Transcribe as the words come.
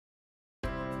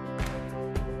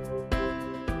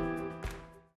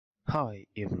Hi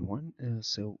everyone,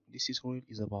 so this tutorial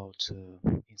is about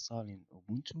installing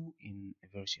Ubuntu in a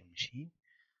virtual machine.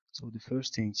 So the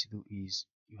first thing to do is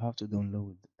you have to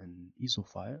download an ISO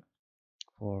file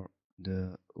for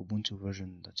the Ubuntu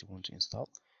version that you want to install.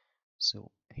 So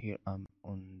here I'm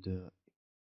on the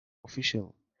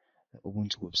official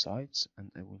Ubuntu website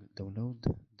and I will download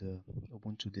the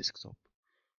Ubuntu desktop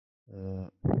uh,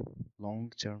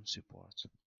 long-term support.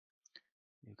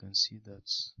 You can see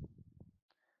that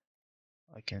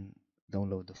I can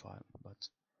download the file, but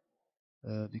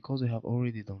because I have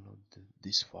already downloaded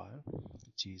this file,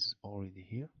 it is already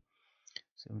here.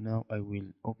 So now I will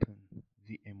open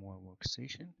VMware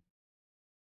Workstation.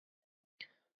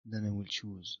 Then I will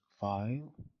choose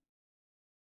File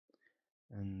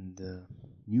and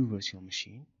New Virtual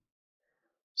Machine.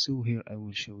 So here I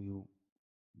will show you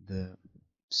the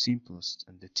simplest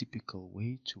and the typical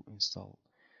way to install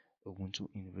Ubuntu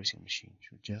in a virtual machine.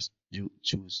 So just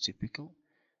choose Typical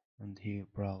and here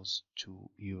browse to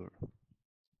your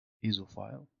ISO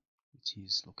file, which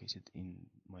is located in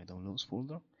my Downloads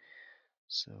folder.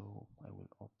 So I will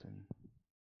open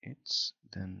it,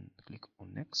 then click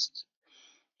on Next.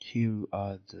 Here you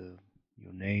add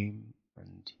your name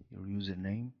and your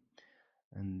username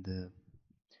and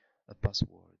a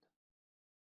password.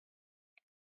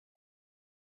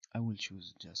 I will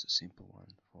choose just a simple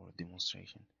one for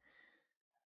demonstration,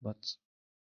 but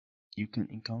you can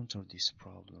encounter this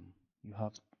problem.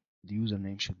 The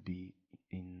username should be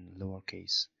in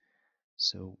lowercase,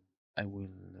 so I will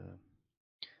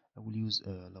use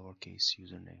a lowercase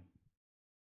username.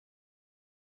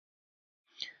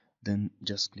 Then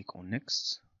just click on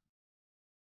Next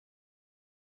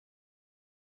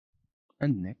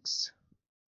and Next.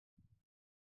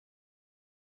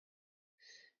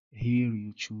 Here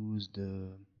you choose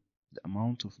the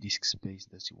amount of disk space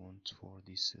that you want for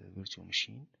this virtual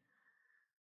machine.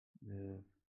 You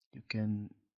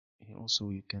can here also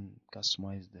you can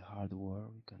customize the hardware.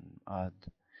 You can add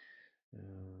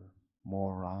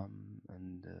more RAM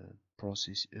and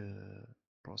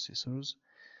processors.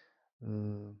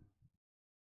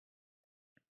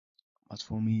 But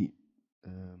for me,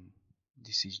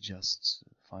 this is just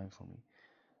fine for me.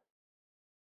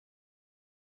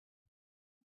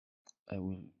 I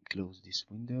will close this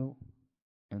window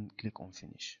and click on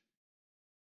Finish.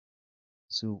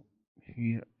 So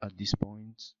here at this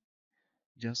point,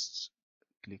 just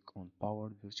click on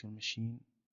Powered Virtual Machine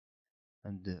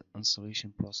and the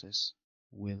installation process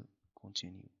will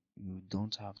continue. You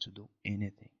don't have to do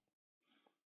anything.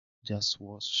 Just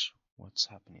watch what's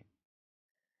happening.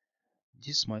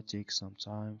 This might take some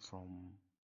time, from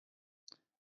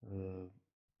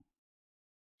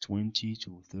 20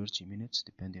 to 30 minutes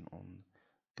depending on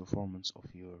performance of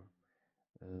your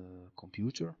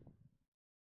computer.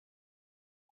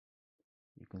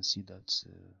 You can see that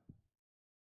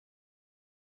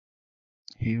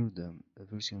here the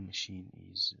virtual machine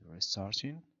is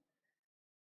restarting.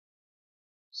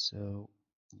 So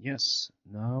yes,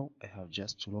 now I have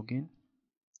just to log in.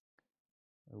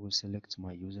 I will select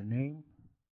my username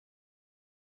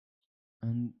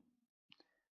and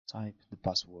type the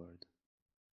password.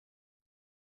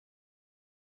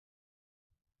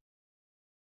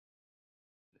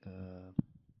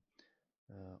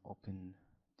 Open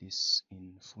this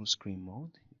in full screen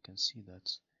mode. You can see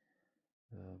that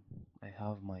I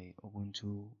have my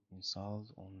Ubuntu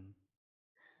installed on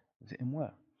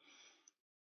VMware.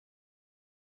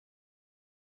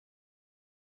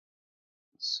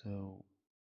 So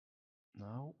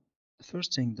now the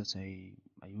first thing that I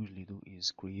usually do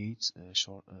is create a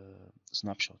short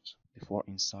snapshot before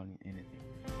installing anything.